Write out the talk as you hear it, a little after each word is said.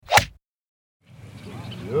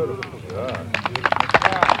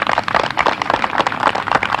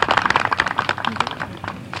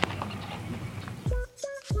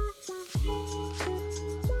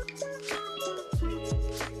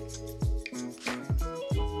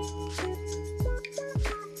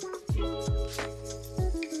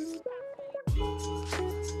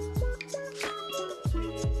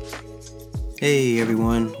Hey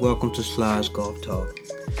everyone, welcome to Sly's Golf Talk.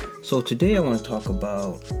 So today I want to talk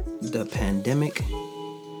about the pandemic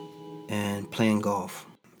and playing golf.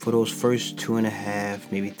 For those first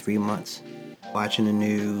 2.5, maybe 3 months, watching the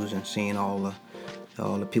news and seeing all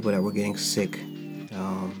the people that were getting sick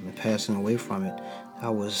and passing away from it,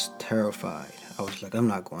 I was terrified. I was like, I'm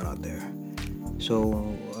not going out there.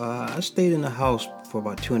 So I stayed in the house for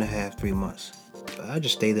about 2.5, 3 months. I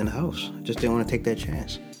just stayed in the house. I just didn't want to take that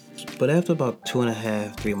chance. But after about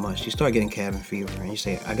 2.5, 3 months, you start getting cabin fever and you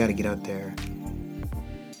say, I got to get out there.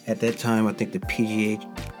 At that time, I think the PGA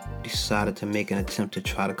decided to make an attempt to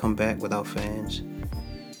try to come back without fans.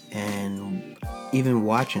 And even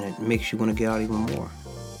watching it makes you want to get out even more.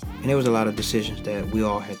 And there was a lot of decisions that we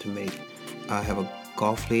all had to make. I have a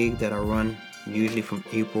golf league that I run usually from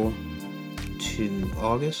April to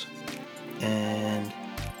August. And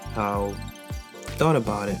I thought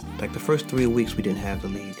about it. Like the first 3 weeks, we didn't have the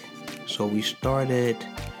league. So we started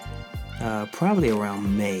probably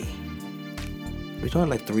around May. We started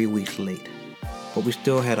like 3 weeks late. But we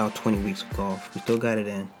still had our 20 weeks of golf. We still got it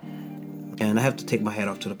in. And I have to take my hat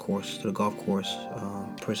off to the golf course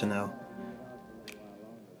personnel.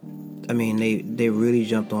 I mean, they really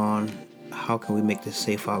jumped on how can we make this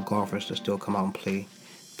safe for our golfers to still come out and play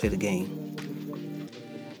the game.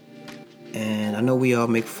 And I know we all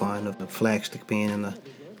make fun of the flag stick being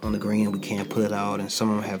on the green and we can't put it out, and some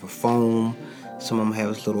of them have a foam, some of them have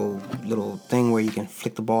this little thing where you can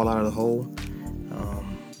flick the ball out of the hole.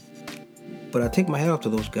 But I take my hat off to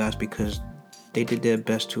those guys because they did their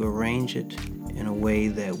best to arrange it in a way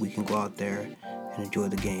that we can go out there and enjoy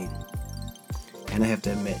the game. And I have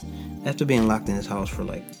to admit, after being locked in this house for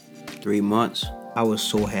like 3 months, I was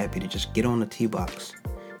so happy to just get on the tee box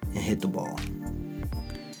and hit the ball.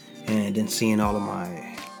 And then seeing all of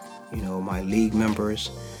my league members,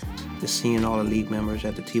 seeing all the league members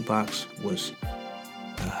at the tee box was,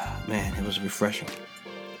 it was refreshing.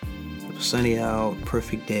 It was sunny out,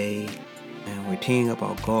 perfect day, and we're teeing up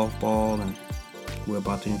our golf ball, and we're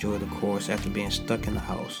about to enjoy the course after being stuck in the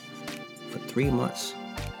house for 3 months.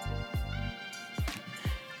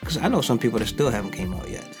 Because I know some people that still haven't came out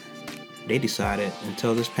yet. They decided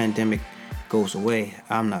until this pandemic goes away,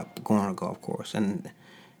 I'm not going on a golf course. And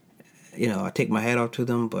I take my hat off to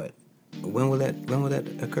them, but when will that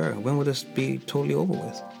occur? When will this be totally over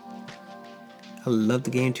with? I love the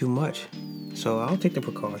game too much. So I'll take the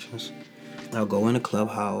precautions. I'll go in the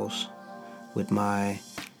clubhouse with my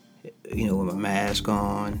mask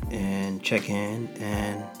on and check in,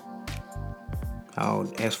 and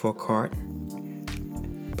I'll ask for a cart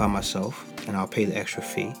by myself, and I'll pay the extra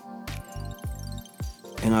fee.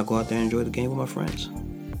 And I'll go out there and enjoy the game with my friends.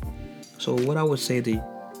 So what I would say to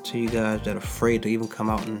you guys that are afraid to even come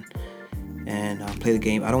out and play the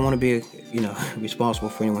game, I don't want to be responsible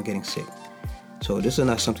for anyone getting sick. So this is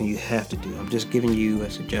not something you have to do. I'm just giving you a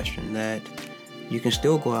suggestion that you can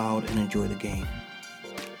still go out and enjoy the game.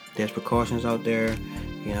 There's precautions out there.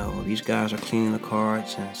 These guys are cleaning the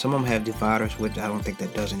carts, and some of them have dividers, which I don't think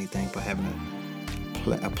that does anything by having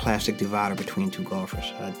a plastic divider between two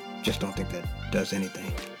golfers. I just don't think that does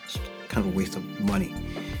anything. It's kind of a waste of money.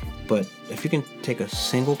 But if you can take a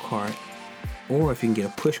single cart, or if you can get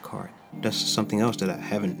a push cart, that's something else that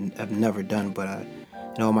I've never done. But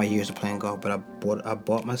in all my years of playing golf, but I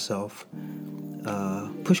bought myself a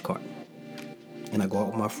push cart, and I go out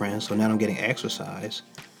with my friends. So now I'm getting exercise,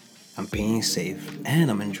 I'm being safe, and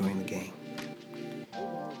I'm enjoying the game.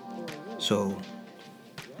 So,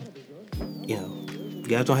 you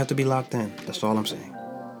guys don't have to be locked in. That's all I'm saying.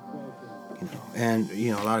 And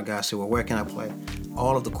a lot of guys say, well, where can I play?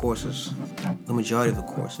 All of the courses, the majority of the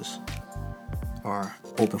courses are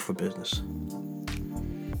open for business.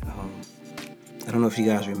 I don't know if you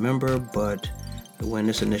guys remember, but when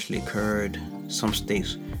this initially occurred, some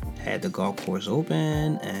states had the golf course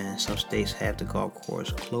open and some states had the golf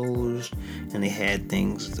course closed, and they had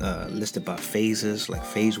things listed by phases, like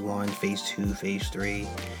phase 1, phase 2, phase 3,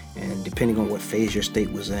 and depending on what phase your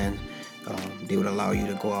state was in, they would allow you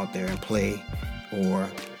to go out there and play, or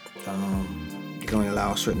you can only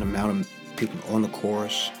allow a certain amount of people on the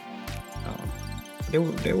course. They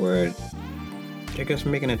were, I guess,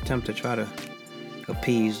 making an attempt to try to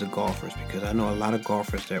appease the golfers, because I know a lot of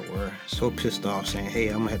golfers that were so pissed off saying, hey,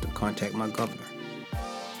 I'm going to have to contact my governor.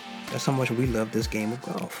 That's how much we love this game of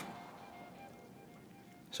golf.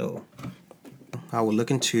 So I will look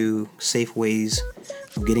into safe ways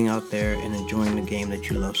of getting out there and enjoying the game that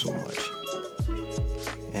you love so much.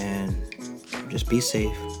 And just be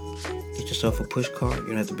safe. Get yourself a push cart. You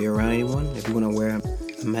don't have to be around anyone. If you want to wear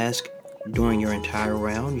a mask during your entire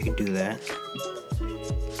round, you can do that.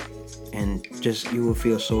 And just you will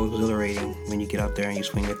feel so exhilarating when you get out there and you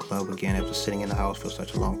swing your club again after sitting in the house for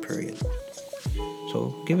such a long period.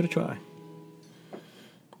 So give it a try.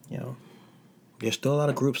 You know, there's still a lot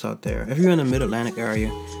of groups out there. If you're in the Mid-Atlantic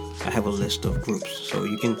area, I have a list of groups. So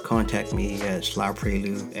you can contact me at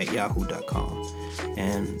slyprelude@yahoo.com.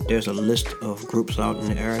 And there's a list of groups out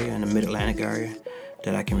in the area, in the Mid-Atlantic area,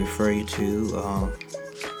 that I can refer you to.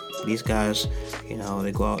 These guys, you know,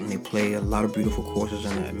 they go out and they play a lot of beautiful courses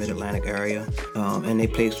in the Mid-Atlantic area. And they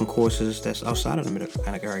play some courses that's outside of the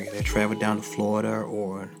Mid-Atlantic area. They travel down to Florida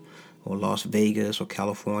or Las Vegas or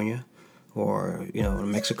California or, you know,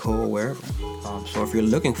 Mexico or wherever. So if you're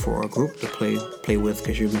looking for a group to play with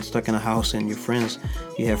because you've been stuck in a house and you have friends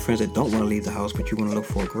that don't want to leave the house but you want to look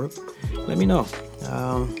for a group, let me know.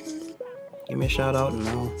 Give me a shout out and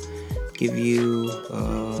I'll give you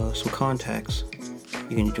some contacts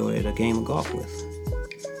you can enjoy a game of golf with.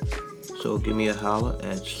 So give me a holler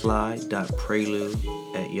at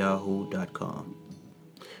sly.prelude@yahoo.com.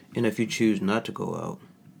 And if you choose not to go out,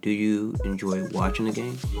 do you enjoy watching the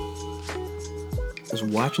game? Is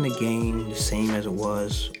watching the game the same as it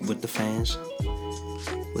was with the fans?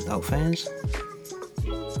 Without fans?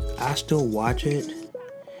 I still watch it,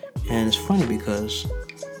 and it's funny because,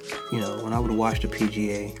 you know, when I would watch the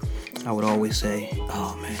PGA, I would always say,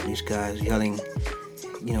 oh man, these guys yelling,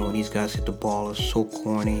 you know, when these guys hit the ball is so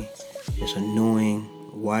corny, it's annoying,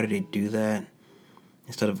 why do they do that?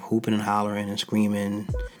 Instead of hooping and hollering and screaming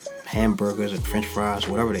hamburgers and french fries,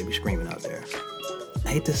 whatever they be screaming out there. I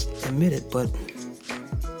hate to admit it, but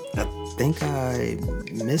I think I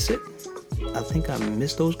miss it. I think I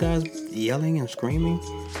miss those guys yelling and screaming.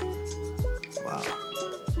 Wow.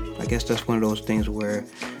 I guess that's one of those things where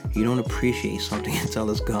you don't appreciate something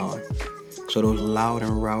until it's gone. So those loud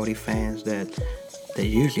and rowdy fans that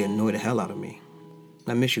usually annoy the hell out of me.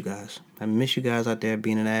 I miss you guys. I miss you guys out there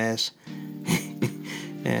being an ass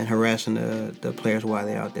and harassing the players while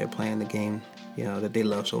they're out there playing the game, you know, that they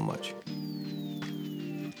love so much.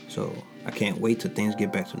 So I can't wait till things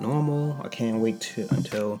get back to normal. I can't wait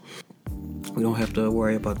until we don't have to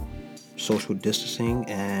worry about social distancing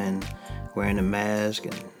and wearing a mask.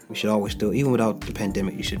 And we should always still, even without the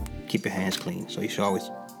pandemic, you should keep your hands clean. So you should always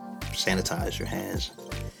sanitize your hands.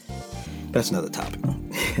 That's another topic.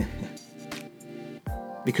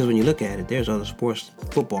 Because when you look at it, there's other sports,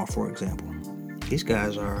 football, for example. These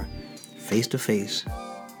guys are face to face,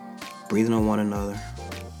 breathing on one another,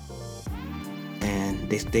 and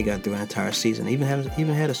they got through an entire season. Even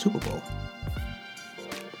had a Super Bowl.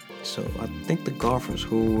 So I think the golfers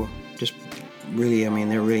who just really, I mean,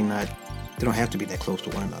 they're really not. They don't have to be that close to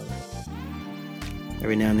one another.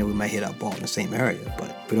 Every now and then we might hit our ball in the same area,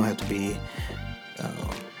 but we don't have to be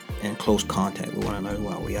in close contact with one another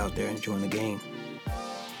while we're out there enjoying the game.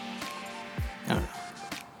 I don't know.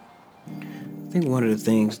 I think one of the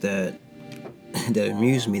things that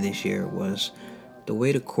amused me this year was the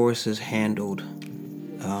way the courses handled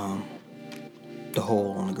the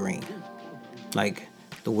hole on the green. Like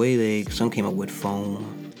the way some came up with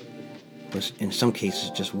foam was in some cases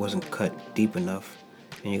just wasn't cut deep enough.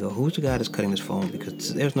 And you go, who's the guy that's cutting this foam?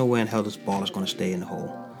 Because there's no way in hell this ball is going to stay in the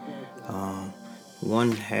hole.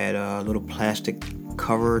 One had a little plastic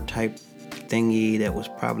cover type thingy that was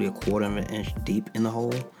probably 1/4 of an inch deep in the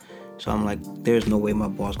hole. So I'm like, there's no way my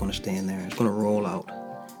ball's going to stay in there. It's going to roll out.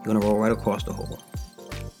 You're going to roll right across the hole.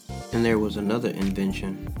 And there was another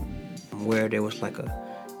invention where there was like a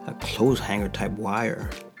clothes hanger type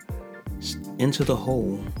wire into the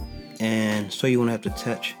hole. And so you won't have to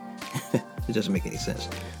touch. It doesn't make any sense.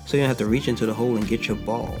 So you don't have to reach into the hole and get your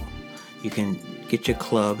ball. You can get your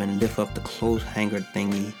club and lift up the clothes hanger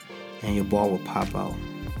thingy and your ball will pop out.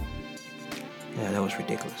 Yeah, that was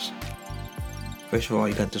ridiculous. First of all,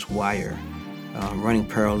 you got this wire running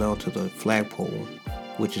parallel to the flagpole,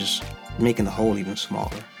 which is making the hole even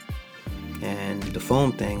smaller. And the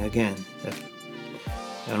foam thing, again, I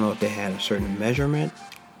don't know if they had a certain measurement,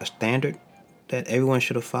 a standard that everyone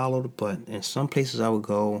should have followed, but in some places I would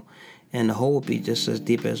go and the hole would be just as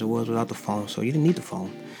deep as it was without the foam, so you didn't need the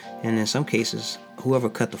foam. And in some cases, whoever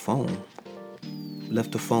cut the foam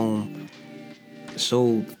left the foam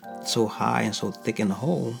so high and so thick in the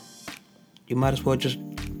hole, you might as well just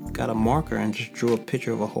got a marker and just drew a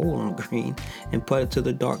picture of a hole on the green and put it to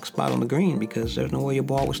the dark spot on the green because there's no way your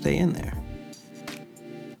ball would stay in there.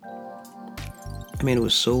 I mean, there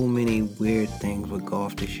was so many weird things with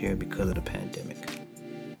golf this year because of the pandemic.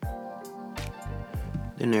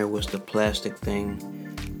 Then there was the plastic thing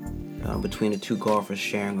between the two golfers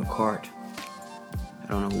sharing a cart. I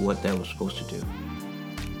don't know what that was supposed to do.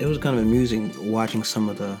 It was kind of amusing watching some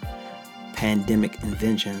of the pandemic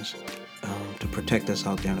inventions to protect us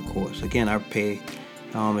out there on the course. Again, I pay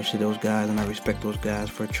homage to those guys and I respect those guys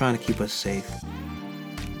for trying to keep us safe.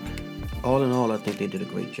 All in all, I think they did a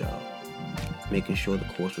great job making sure the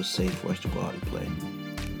course was safe for us to go out and play.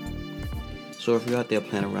 So if you're out there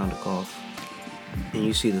playing around the golf and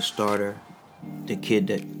you see the starter, the kid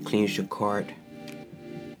that cleans your cart,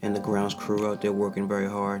 and the grounds crew out there working very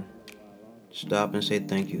hard, stop and say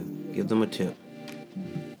thank you. Give them a tip.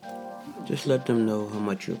 Just let them know how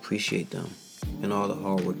much you appreciate them and all the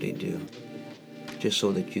hard work they do, just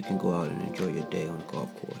so that you can go out and enjoy your day on the golf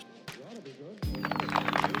course.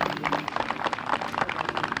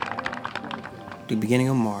 The beginning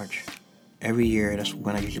of March, every year, that's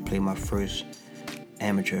when I usually play my first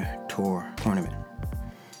amateur tour tournament.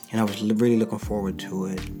 And I was really looking forward to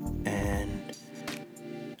it. And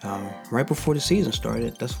right before the season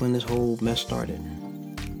started, that's when this whole mess started.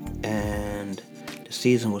 And the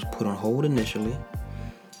season was put on hold initially.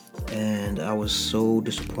 And I was so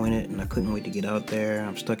disappointed and I couldn't wait to get out there.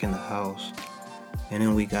 I'm stuck in the house. And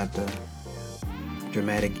then we got the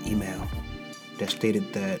dramatic email that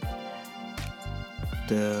stated that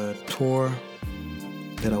the tour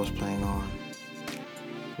that I was playing on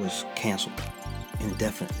was canceled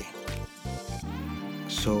indefinitely.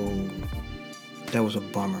 So that was a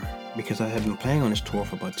bummer because I had been playing on this tour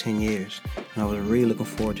for about 10 years and I was really looking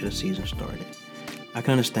forward to the season started. I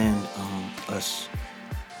can understand us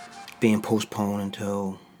being postponed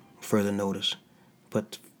until further notice,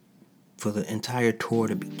 but for the entire tour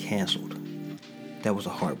to be canceled, that was a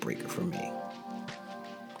heartbreaker for me.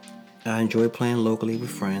 I enjoy playing locally with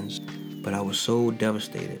friends, but I was so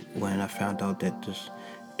devastated when I found out that this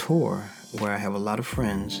tour, where I have a lot of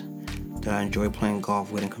friends that I enjoy playing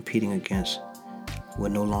golf with and competing against,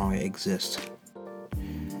 would no longer exist.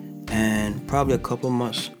 And probably a couple of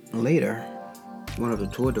months later, one of the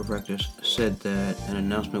tour directors said that an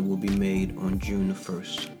announcement will be made on June the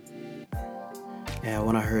 1st. And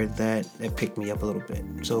when I heard that, it picked me up a little bit.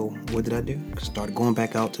 So what did I do? I started going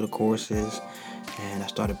back out to the courses and I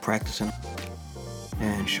started practicing.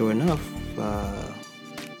 And sure enough, there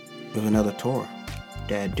was another tour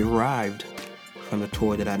that derived from the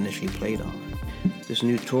tour that I initially played on. This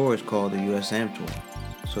new tour is called the USAM Tour.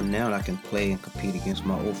 So now I can play and compete against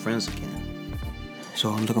my old friends again.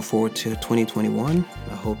 So I'm looking forward to 2021.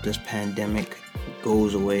 I hope this pandemic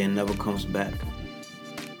goes away and never comes back.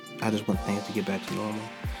 I just want things to get back to normal.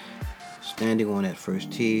 Standing on that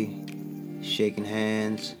first tee, shaking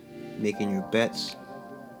hands, making your bets,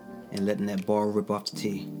 and letting that ball rip off the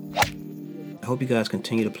tee. I hope you guys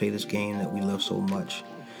continue to play this game that we love so much.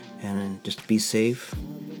 And just be safe,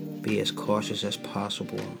 be as cautious as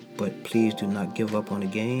possible. But please do not give up on the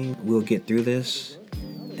game. We'll get through this.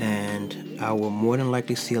 And I will more than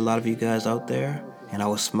likely see a lot of you guys out there. And I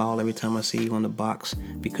will smile every time I see you on the box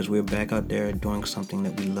because we're back out there doing something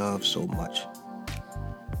that we love so much.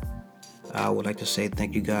 I would like to say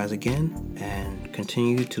thank you guys again and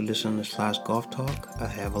continue to listen to Sly's Golf Talk. I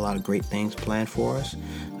have a lot of great things planned for us.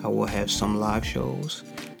 I will have some live shows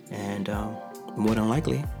and more than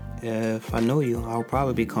likely, if I know you, I'll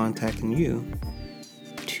probably be contacting you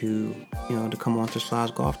to come on to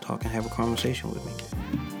Sly's Golf Talk and have a conversation with me.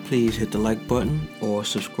 Please hit the like button or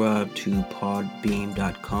subscribe to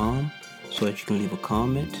podbeam.com so that you can leave a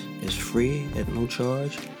comment. It's free at no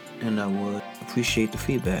charge, and I would appreciate the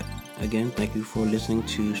feedback. Again, thank you for listening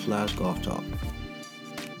to Sly's Golf Talk.